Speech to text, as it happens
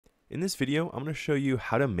In this video, I'm going to show you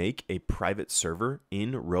how to make a private server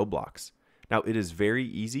in Roblox. Now, it is very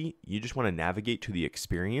easy. You just want to navigate to the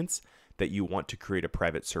experience that you want to create a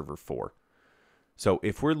private server for. So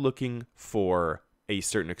if we're looking for a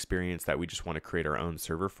certain experience that we just want to create our own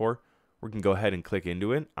server for, we can go ahead and click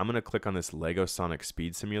into it. I'm going to click on this Lego Sonic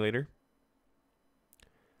Speed Simulator.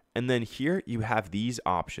 And then here you have these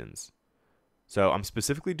options. So I'm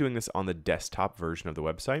specifically doing this on the desktop version of the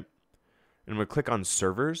website. And I'm going to click on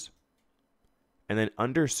servers. And then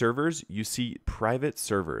under servers, you see private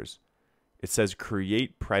servers. It says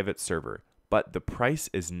create private server, but the price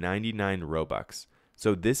is 99 Robux.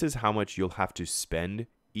 So this is how much you'll have to spend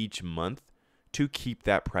each month to keep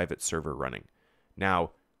that private server running.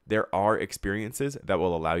 Now, there are experiences that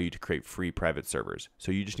will allow you to create free private servers.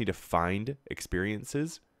 So you just need to find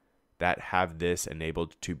experiences that have this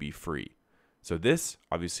enabled to be free. So this,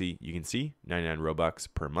 obviously, you can see 99 Robux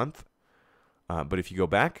per month. But if you go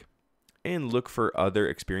back and look for other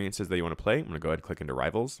experiences that you want to play, I'm going to go ahead and click into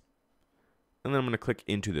Rivals. And then I'm going to click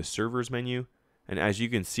into the servers menu. And as you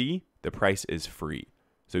can see, the price is free.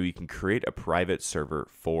 So you can create a private server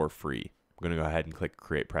for free. I'm going to go ahead and click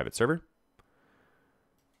Create Private Server.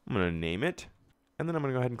 I'm going to name it. And then I'm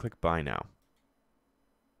going to go ahead and click Buy Now.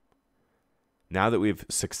 Now that we've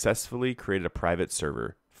successfully created a private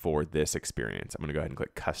server for this experience, I'm going to go ahead and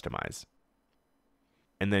click Customize.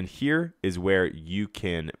 And then here is where you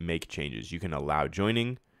can make changes. You can allow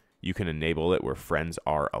joining, you can enable it where friends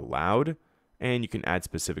are allowed, and you can add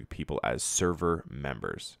specific people as server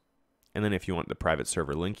members. And then if you want the private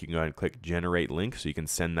server link, you can go ahead and click Generate Link so you can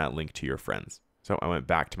send that link to your friends. So I went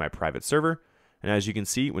back to my private server, and as you can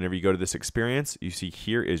see, whenever you go to this experience, you see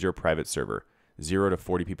here is your private server. 0 to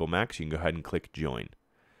 40 people max, you can go ahead and click Join.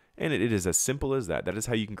 And it is as simple as that. That is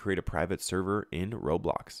how you can create a private server in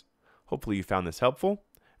Roblox. Hopefully you found this helpful.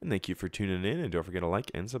 And thank you for tuning in, and don't forget to like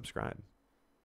and subscribe.